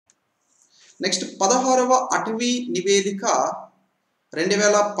Next 16వ అటవీ నివేదిక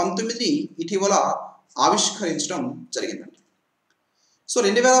 2019ని ఇటీవల ఆవిష్కరించడం జరిగిందండి. సో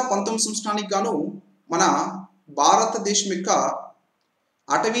 2019 సంవత్సరానికి గాను మన భారతదేశం యొక్క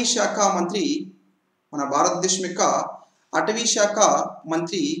అటవీ శాఖ మంత్రి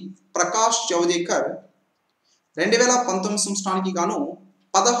ప్రకాష్ జవదేకర్ 2019 సంవత్సరానికి గాను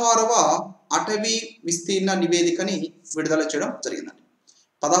 16వ అటవీ విస్తీర్ణ నివేదికని విడుదల చేయడం జరిగిందండి.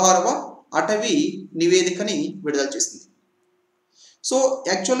 16వ అటవీ నివేదికని విడుదల చేసింది. సో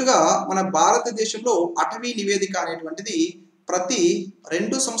యాక్చువల్గా మన భారతదేశంలో అటవీ నివేదిక అనేటువంటిది ప్రతి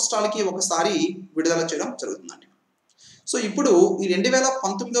 2 సంవత్సరాలకి ఒకసారి విడుదల చేయడం జరుగుతుందండి. సో ఇప్పుడు ఈ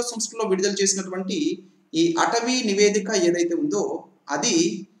 2019వ సంవత్సరంలో విడుదల చేసినటువంటి ఈ అటవీ నివేదిక ఏదైతే ఉందో అది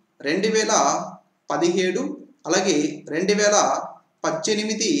 2017 అలాగే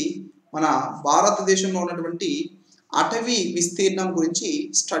 2018 మన భారతదేశంలో ఉన్నటువంటి అటవీ విస్తీర్ణం గురించి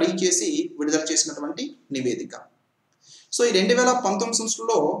స్టడీ చేసి విడుదల చేసినటువంటి నివేదిక. సో ఈ 2019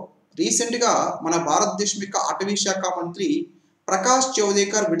 సంవత్సరంలో రీసెంట్గా మన భారతదేశం యొక్క అటవీ శాఖ మంత్రి ప్రకాష్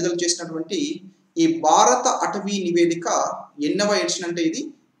జవదేకర్ విడుదల చేసినటువంటి ఈ భారత అటవీ నివేదిక ఎన్నవ ఎడిషన్ అంటే ఇది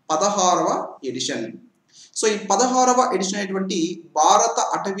 16వ ఎడిషన్. సో ఈ 16వ ఎడిషన్ అయినటువంటి భారత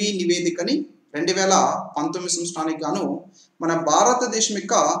అటవీ నివేదికని 2019 సంవత్సరానికి గాను మన భారతదేశం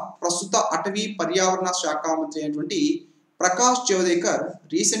యొక్క ప్రస్తుత అటవీ పర్యావరణ శాఖ మంత్రి అయినటువంటి ప్రకాష్ జవదేకర్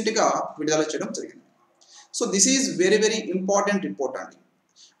రీసెంట్గా విడుదల చేయడం జరిగింది. So this is very very important report అండి.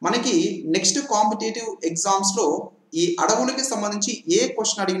 మనకి నెక్స్ట్ కాంపిటేటివ్ ఎగ్జామ్స్లో ఈ అడవులకి సంబంధించి ఏ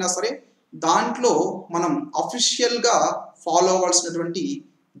క్వశ్చన్ అడిగినా సరే దాంట్లో మనం అఫీషియల్గా ఫాలో అవ్వాల్సినటువంటి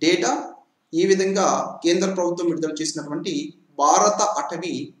డేటా ఈ విధంగా కేంద్ర ప్రభుత్వం విడుదల చేసినటువంటి భారత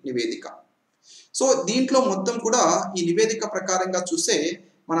అటవీ నివేదిక. సో దీంట్లో మొత్తం కూడా ఈ నివేదిక ప్రకారంగా చూస్తే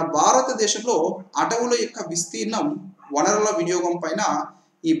మన భారతదేశంలో అటవుల యొక్క విస్తీర్ణం వనరుల వినియోగం పైన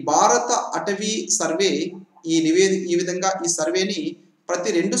ఈ భారత అటవీ సర్వే ఈ విధంగా ఈ సర్వేని ప్రతి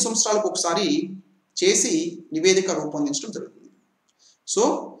 2 సంవత్సరాలకు ఒకసారి చేసి నివేదిక రూపొందించడం జరుగుతుంది. సో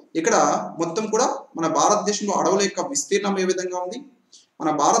ఇక్కడ మొత్తం కూడా మన భారతదేశంలో అడవుల యొక్క విస్తీర్ణం ఏ విధంగా ఉంది, మన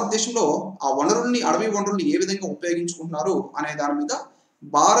భారతదేశంలో ఆ అడవి వనరుల్ని ఏ విధంగా ఉపయోగించుకుంటున్నారు అనే దాని మీద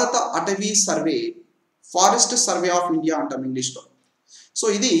భారత అటవీ survey, forest survey of India అంటాం ఇంగ్లీష్లో. సో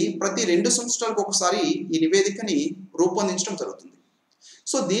ఇది ప్రతి 2 సంవత్సరాలకు ఒకసారి ఈ నివేదికని రూపొందించడం జరుగుతుంది.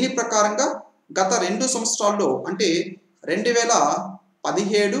 సో దీని ప్రకారంగా గత 2 సంవత్సరాల్లో అంటే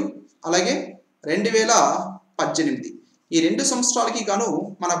 2017 అలాగే 2018 ఈ 2 సంవత్సరాలకి గాను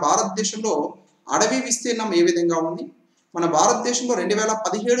మన భారతదేశంలో అడవి విస్తీర్ణం ఏ విధంగా ఉంది, మన భారతదేశంలో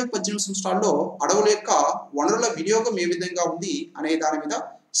 2017-18 సంవత్సరాల్లో అడవుల యొక్క వనరుల వినియోగం ఏ విధంగా ఉంది అనే దాని మీద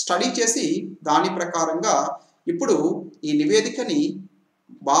స్టడీ చేసి దాని ప్రకారంగా ఇప్పుడు ఈ నివేదికని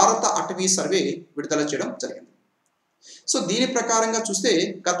భారత అటవీ సర్వే విడుదల చేయడం జరిగింది. సో దీని ప్రకారంగా చూస్తే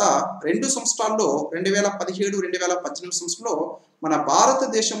గత 2 సంవత్సరాల్లో 2017-2018 సంవత్సరంలో మన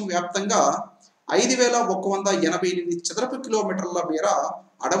భారతదేశం వ్యాప్తంగా 5188 చదరపు కిలోమీటర్ల మేర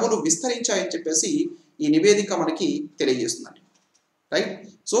అడవులు విస్తరించాయని చెప్పేసి ఈ నివేదిక మనకి తెలియజేస్తుందండి. రైట్.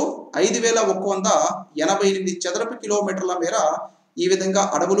 సో 5188 చదరపు కిలోమీటర్ల మేర ఈ విధంగా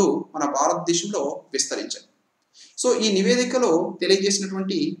అడవులు మన భారతదేశంలో విస్తరించాయి. సో ఈ నివేదికలో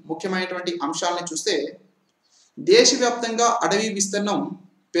తెలియజేసినటువంటి ముఖ్యమైనటువంటి అంశాలను చూస్తే దేశవ్యాప్తంగా అడవి విస్తీర్ణం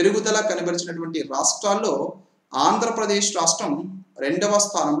పెరుగుదల కనబరిచినటువంటి రాష్ట్రాల్లో ఆంధ్రప్రదేశ్ రాష్ట్రం 2వ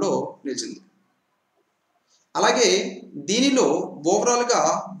స్థానంలో నిలిచింది. అలాగే దీనిలో ఓవరాల్గా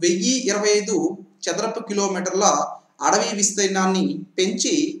 1025 చదరపు కిలోమీటర్ల అడవి విస్తీర్ణాన్ని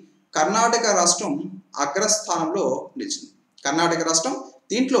పెంచి కర్ణాటక రాష్ట్రం అగ్రస్థానంలో నిలిచింది. కర్ణాటక రాష్ట్రం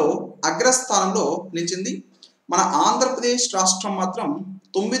దీంట్లో అగ్రస్థానంలో నిలిచింది. మన ఆంధ్రప్రదేశ్ రాష్ట్రం మాత్రం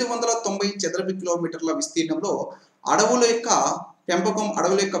 990 చదరపు కిలోమీటర్ల విస్తీర్ణంలో అడవుల యొక్క పెంపకం,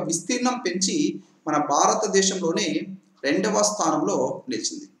 అడవుల యొక్క విస్తీర్ణం పెంచి మన భారతదేశంలోనే 2వ స్థానంలో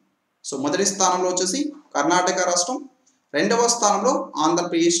నిలిచింది. సో మొదటి స్థానంలో వచ్చేసి కర్ణాటక రాష్ట్రం, 2వ స్థానంలో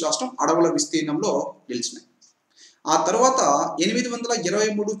ఆంధ్రప్రదేశ్ రాష్ట్రం అడవుల విస్తీర్ణంలో నిలిచినాయి. ఆ తర్వాత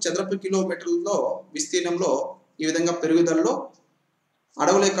 823 చదరపు కిలోమీటర్లలో విస్తీర్ణంలో ఈ విధంగా పెరుగుదలలో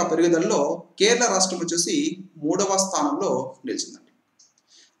అడవుల యొక్క పెరుగుదలలో కేరళ రాష్ట్రం వచ్చేసి 3వ స్థానంలో నిలిచిందండి.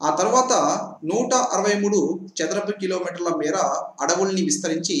 ఆ తర్వాత 163 చదరపు కిలోమీటర్ల మేర అడవుల్ని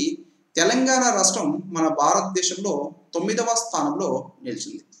విస్తరించి తెలంగాణ రాష్ట్రం మన భారతదేశంలో 9వ స్థానంలో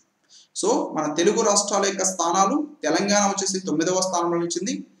నిలిచింది. సో మన తెలుగు రాష్ట్రాల యొక్క స్థానాలు తెలంగాణ వచ్చేసి 9వ స్థానంలో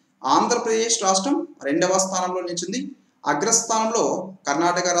నిలిచింది, ఆంధ్రప్రదేశ్ రాష్ట్రం 2వ స్థానంలో నిలిచింది, అగ్రస్థానంలో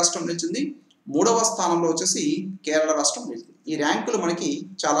కర్ణాటక రాష్ట్రం నిలిచింది, 3వ స్థానంలో వచ్చేసి కేరళ రాష్ట్రం నిలిచింది. ఈ ర్యాంకులు మనకి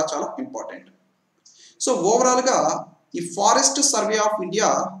చాలా చాలా ఇంపార్టెంట్. సో ఓవరాల్గా ఈ ఫారెస్ట్ సర్వే ఆఫ్ ఇండియా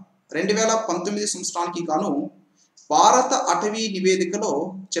 2019 సంవత్సరానికి గాను భారత అటవీ నివేదికలో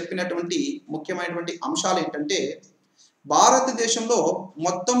చెప్పినటువంటి ముఖ్యమైనటువంటి అంశాలు ఏంటంటే భారతదేశంలో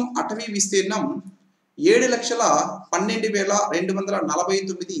మొత్తం అటవీ విస్తీర్ణం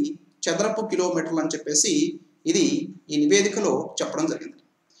 7,12,249 చదరపు కిలోమీటర్లు అని చెప్పేసి ఇది ఈ నివేదికలో చెప్పడం జరిగింది.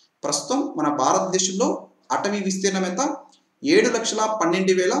 ప్రస్తుతం మన భారతదేశంలో అటవీ విస్తీర్ణం ఎంత?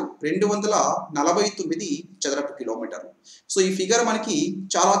 7,12,249 చదరపు కిలోమీటర్లు. సో ఈ ఫిగర్ మనకి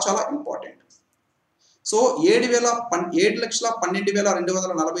చాలా చాలా ఇంపార్టెంట్. సో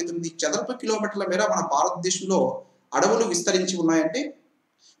 7,12,249 చదరపు కిలోమీటర్ల మేర మన భారతదేశంలో అడవులు విస్తరించి ఉన్నాయంటే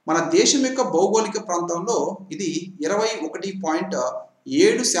మన దేశం యొక్క భౌగోళిక ప్రాంతంలో ఇది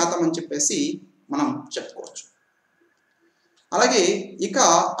 21.7% అని చెప్పేసి మనం చెప్పుకోవచ్చు. అలాగే ఇక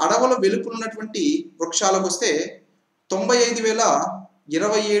అడవుల వెలుపలున్నటువంటి వృక్షాలకు వస్తే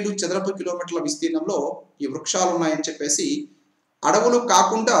 95,027 చదరపు కిలోమీటర్ల విస్తీర్ణంలో ఈ వృక్షాలు ఉన్నాయని చెప్పేసి అడవులు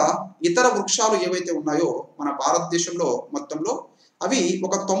కాకుండా ఇతర వృక్షాలు ఏవైతే ఉన్నాయో మన భారతదేశంలో మొత్తంలో అవి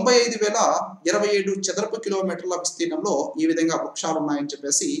ఒక 95,027 చదరపు కిలోమీటర్ల విస్తీర్ణంలో ఈ విధంగా వృక్షాలు ఉన్నాయని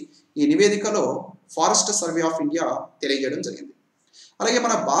చెప్పేసి ఈ నివేదికలో ఫారెస్ట్ సర్వే ఆఫ్ ఇండియా తెలియజేయడం జరిగింది. అలాగే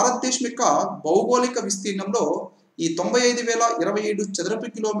మన భారతదేశం యొక్క భౌగోళిక విస్తీర్ణంలో ఈ 95,027 చదరపు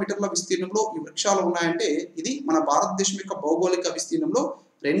కిలోమీటర్ల విస్తీర్ణంలో ఈ వృక్షాలు ఉన్నాయంటే ఇది మన భారతదేశం యొక్క భౌగోళిక విస్తీర్ణంలో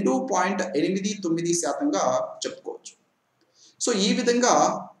 2.89%గా చెప్పుకోవచ్చు. సో ఈ విధంగా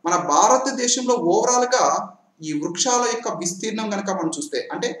మన భారతదేశంలో ఓవరాల్గా ఈ వృక్షాల యొక్క విస్తీర్ణం కనుక మనం చూస్తే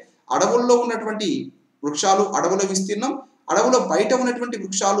అంటే అడవుల్లో ఉన్నటువంటి వృక్షాలు అడవుల విస్తీర్ణం, అడవుల బయట ఉన్నటువంటి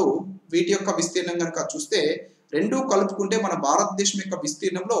వృక్షాలు వీటి యొక్క విస్తీర్ణం కనుక చూస్తే రెండు కలుపుకుంటే మన భారతదేశం యొక్క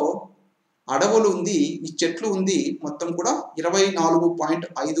విస్తీర్ణంలో అడవులు ఉంది, ఈ చెట్లు ఉంది, మొత్తం కూడా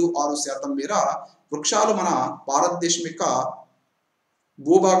 24.56% మేర వృక్షాలు మన భారతదేశం యొక్క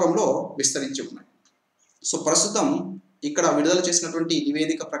భూభాగంలో విస్తరించి ఉన్నాయి. సో ప్రస్తుతం ఇక్కడ విడుదల చేసినటువంటి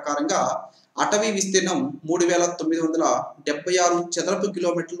నివేదిక ప్రకారంగా అటవీ విస్తీర్ణం 3,976 చదరపు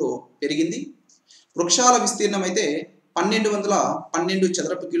కిలోమీటర్లు పెరిగింది. వృక్షాల విస్తీర్ణం అయితే 1,212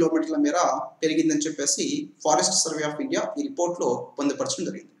 చదరపు కిలోమీటర్ల మేర పెరిగిందని చెప్పేసి ఫారెస్ట్ సర్వే ఆఫ్ ఇండియా ఈ రిపోర్ట్లో పొందుపరచడం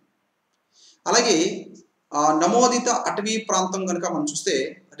జరిగింది. అలాగే నమోదిత అటవీ ప్రాంతం కనుక మనం చూస్తే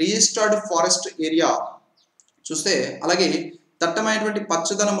రిజిస్టర్డ్ ఫారెస్ట్ ఏరియా చూస్తే అలాగే దట్టమైనటువంటి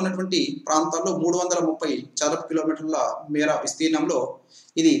పచ్చదనం ఉన్నటువంటి ప్రాంతాల్లో 330 చదరపు కిలోమీటర్ల మేర విస్తీర్ణంలో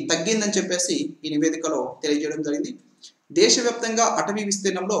ఇది తగ్గిందని చెప్పేసి ఈ నివేదికలో తెలియజేయడం జరిగింది. దేశవ్యాప్తంగా అటవీ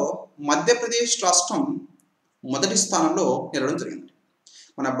విస్తీర్ణంలో మధ్యప్రదేశ్ రాష్ట్రం మొదటి స్థానంలో నిలవడం జరిగింది.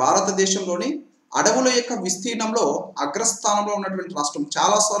 మన భారతదేశంలోని అడవుల యొక్క విస్తీర్ణంలో అగ్రస్థానంలో ఉన్నటువంటి రాష్ట్రం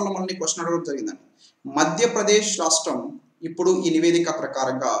చాలాసార్లు మనల్ని క్వశ్చన్ అడగడం జరిగిందండి. మధ్యప్రదేశ్ రాష్ట్రం ఇప్పుడు ఈ నివేదిక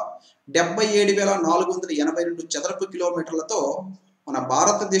ప్రకారంగా 77,482 చదరపు కిలోమీటర్లతో మన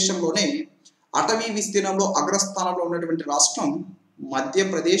భారతదేశంలోనే అటవీ విస్తీర్ణంలో అగ్రస్థానంలో ఉన్నటువంటి రాష్ట్రం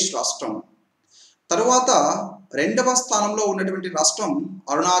మధ్యప్రదేశ్ రాష్ట్రం. తరువాత రెండవ స్థానంలో ఉన్నటువంటి రాష్ట్రం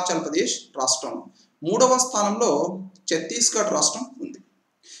అరుణాచల్ ప్రదేశ్ రాష్ట్రం, మూడవ స్థానంలో ఛత్తీస్గఢ్ రాష్ట్రం ఉంది.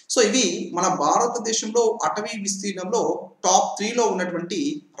 సో ఇవి మన భారతదేశంలో అటవీ విస్తీర్ణంలో టాప్ 3లో ఉన్నటువంటి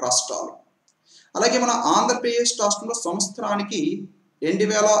రాష్ట్రాలు. అలాగే మన ఆంధ్రప్రదేశ్ రాష్ట్రంలో సంవత్సరానికి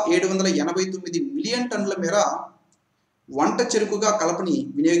 2,789 మిలియన్ టన్నుల మేర వంట చెరుకుగా కలపని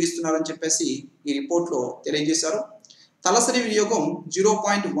వినియోగిస్తున్నారని చెప్పేసి ఈ రిపోర్ట్లో తెలియజేశారు. తలసరి వినియోగం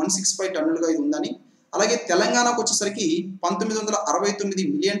 0.165 టన్నులుగా ఇది ఉందని, అలాగే తెలంగాణకు వచ్చేసరికి 1969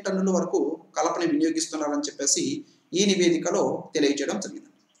 మిలియన్ టన్నుల వరకు కలపని వినియోగిస్తున్నారని చెప్పేసి ఈ నివేదికలో తెలియజేయడం జరిగింది.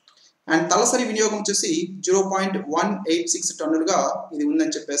 అండ్ తలసరి వినియోగం వచ్చేసి 0.186 టన్నులుగా ఇది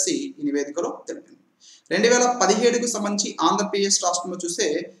ఉందని చెప్పేసి ఈ నివేదికలో తెలిపింది. 2017కు సంబంధించి ఆంధ్రప్రదేశ్ రాష్ట్రంలో చూస్తే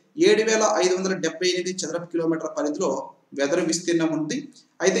 7,578 చదరపు కిలోమీటర్ల పరిధిలో వెదరు విస్తీర్ణం ఉంది.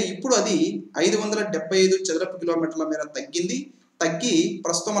 అయితే ఇప్పుడు అది 575 చదరపు కిలోమీటర్ల మేర తగ్గి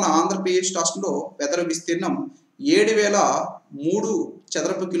ప్రస్తుతం మన ఆంధ్రప్రదేశ్ రాష్ట్రంలో వెదరు విస్తీర్ణం 7,003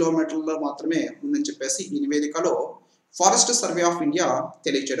 చదరపు కిలోమీటర్లలో మాత్రమే ఉందని చెప్పేసి ఈ నివేదికలో ఫారెస్ట్ సర్వే ఆఫ్ ఇండియా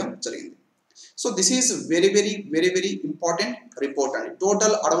తెలియజేయడం జరిగింది. So this is very very very very important report అండి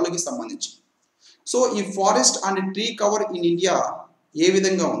టోటల్ అడవులకి సంబంధించి. సో ఈ forest and tree cover in India ఏ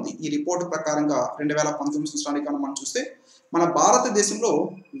విధంగా ఉంది ఈ రిపోర్ట్ ప్రకారంగా 2019 సంవత్సరానికి మనం చూస్తే మన భారతదేశంలో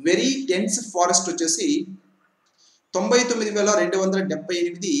వెరీ డెన్స్ ఫారెస్ట్ వచ్చేసి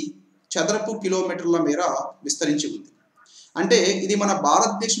 99,278 చదరపు కిలోమీటర్ల మేర విస్తరించి ఉంది. అంటే ఇది మన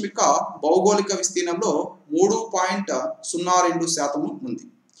భారతదేశం యొక్క భౌగోళిక విస్తీర్ణంలో 3.02% ఉంది.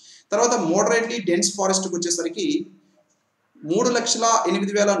 తర్వాత మోడరేట్లీ డెన్స్ ఫారెస్ట్కి వచ్చేసరికి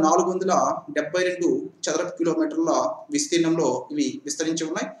 3,08,472 చదరపు కిలోమీటర్ల విస్తీర్ణంలో ఇవి విస్తరించి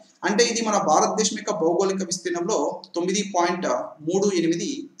ఉన్నాయి. అంటే ఇది మన భారతదేశం యొక్క భౌగోళిక విస్తీర్ణంలో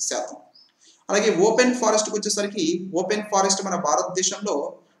 9.38%. అలాగే ఓపెన్ ఫారెస్ట్కి వచ్చేసరికి ఓపెన్ ఫారెస్ట్ మన భారతదేశంలో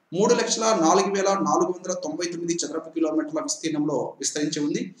 3,04,499 చదరపు కిలోమీటర్ల విస్తీర్ణంలో విస్తరించి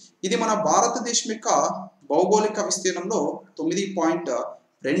ఉంది. ఇది మన భారతదేశం యొక్క భౌగోళిక విస్తీర్ణంలో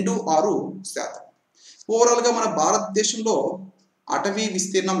 9.26%. ఓవరాల్గా మన భారతదేశంలో అటవీ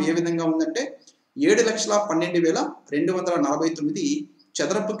విస్తీర్ణం ఏ విధంగా ఉందంటే 7,12,249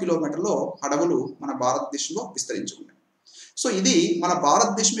 చదరపు కిలోమీటర్లో అడవులు మన భారతదేశంలో విస్తరించి ఉన్నాయి. సో ఇది మన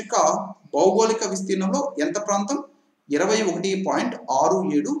భారతదేశం యొక్క భౌగోళిక విస్తీర్ణంలో ఎంత ప్రాంతం?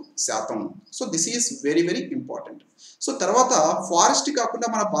 21.67%. So this is very very important. So తర్వాత ఫారెస్ట్ కాకుండా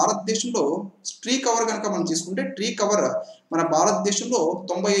మన భారతదేశంలో ట్రీ కవర్ కనుక మనం తీసుకుంటే ట్రీ కవర్ మన భారతదేశంలో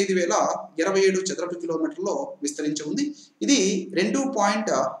 95,027 చదరపు కిలోమీటర్లో విస్తరించి ఉంది. ఇది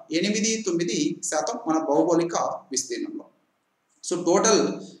 2.89% మన భౌగోళిక విస్తీర్ణంలో. సో టోటల్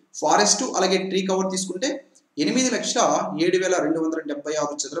ఫారెస్ట్ అలాగే ట్రీ కవర్ తీసుకుంటే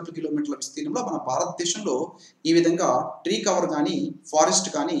 8,07,276 చదరపు కిలోమీటర్ల విస్తీర్ణంలో మన భారతదేశంలో ఈ విధంగా ట్రీ కవర్ కానీ ఫారెస్ట్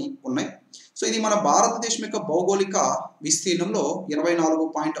కానీ ఉన్నాయి. సో ఇది మన భారతదేశం యొక్క భౌగోళిక విస్తీర్ణంలో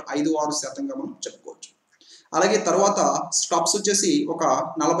 24.56%గా మనం చెప్పుకోవచ్చు. అలాగే తర్వాత స్టాప్స్ వచ్చేసి ఒక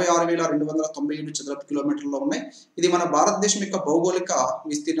 46,297 చదరపు కిలోమీటర్లో ఉన్నాయి. ఇది మన భారతదేశం యొక్క భౌగోళిక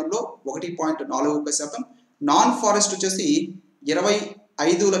విస్తీర్ణంలో 1.41%. నాన్ ఫారెస్ట్ వచ్చేసి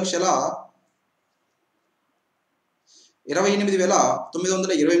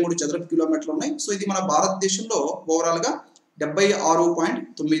 28,923 చదరపు కిలోమీటర్లు ఉన్నాయి. సో ఇది మన భారతదేశంలో ఓవరాల్గా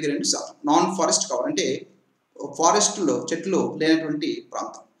 76.92%. నాన్ ఫారెస్ట్ కవర్ అంటే ఫారెస్ట్లో చెట్లు లేనటువంటి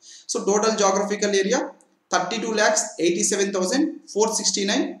ప్రాంతం. సో టోటల్ జాగ్రఫికల్ ఏరియా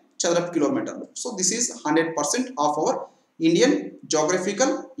 32,87,469 చదరపు కిలోమీటర్లు. So this is 100% of our Indian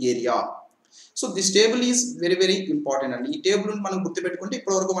geographical area. So this table is very very important అండి. ఈ టేబుల్ మనం గుర్తుపెట్టుకుంటే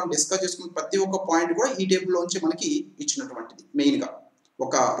ఇప్పటివరకు మనం డిస్కస్ చేసుకున్న ప్రతి ఒక్క పాయింట్ కూడా ఈ టేబుల్లోంచి మనకి ఇచ్చినటువంటిది. మెయిన్గా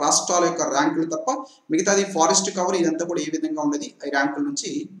ఒక రాష్ట్రాల యొక్క ర్యాంకులు తప్ప మిగతాది ఫారెస్ట్ కవర్ ఇదంతా కూడా ఏ విధంగా ఉన్నది ఈ ర్యాంకుల నుంచి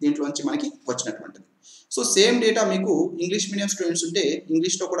దీంట్లోంచి మనకి వచ్చినటువంటిది. సో సేమ్ డేటా మీకు ఇంగ్లీష్ మీడియం స్టూడెంట్స్ ఉంటే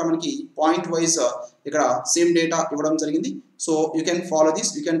ఇంగ్లీష్లో కూడా మనకి పాయింట్ వైజ్ ఇక్కడ సేమ్ డేటా ఇవ్వడం జరిగింది. So you can follow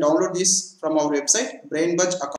this, you can download this from our website BrainBuzz.